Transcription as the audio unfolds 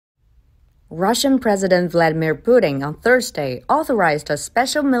Russian President Vladimir Putin on Thursday authorized a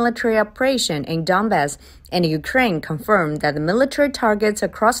special military operation in Donbass, and Ukraine confirmed that the military targets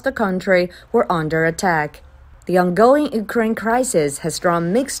across the country were under attack. The ongoing Ukraine crisis has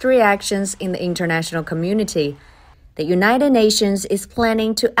drawn mixed reactions in the international community. The United Nations is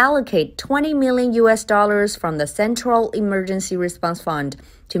planning to allocate $20 million from the Central Emergency Response Fund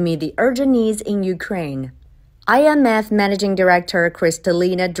to meet the urgent needs in Ukraine. IMF Managing Director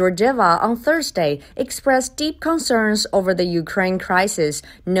Kristalina Georgieva on Thursday expressed deep concerns over the Ukraine crisis,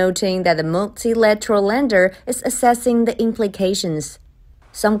 noting that the multilateral lender is assessing the implications.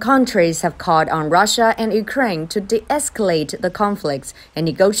 Some countries have called on Russia and Ukraine to de-escalate the conflicts and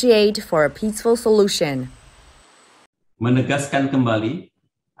negotiate for a peaceful solution. Menegaskan kembali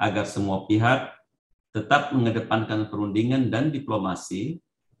agar semua pihak tetap mengedepankan perundingan dan diplomasi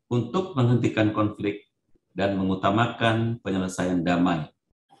untuk menghentikan konflik dan mengutamakan penyelesaian damai.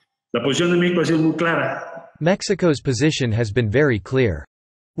 La posición de México ha sido muy clara. Mexico's position has been very clear.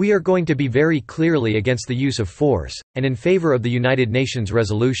 We are going to be very clearly against the use of force, and in favor of the United Nations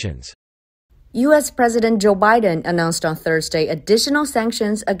resolutions. U.S. President Joe Biden announced on Thursday additional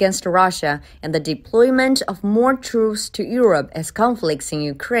sanctions against Russia and the deployment of more troops to Europe as conflicts in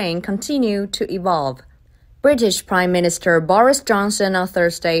Ukraine continue to evolve. British Prime Minister Boris Johnson on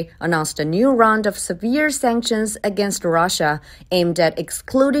Thursday announced a new round of severe sanctions against Russia aimed at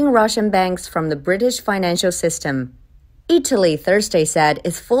excluding Russian banks from the British financial system. Italy, Thursday said,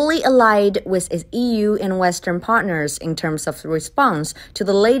 is fully allied with its EU and Western partners in terms of response to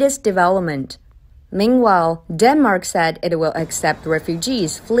the latest development. Meanwhile, Denmark said it will accept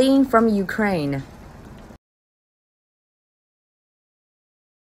refugees fleeing from Ukraine.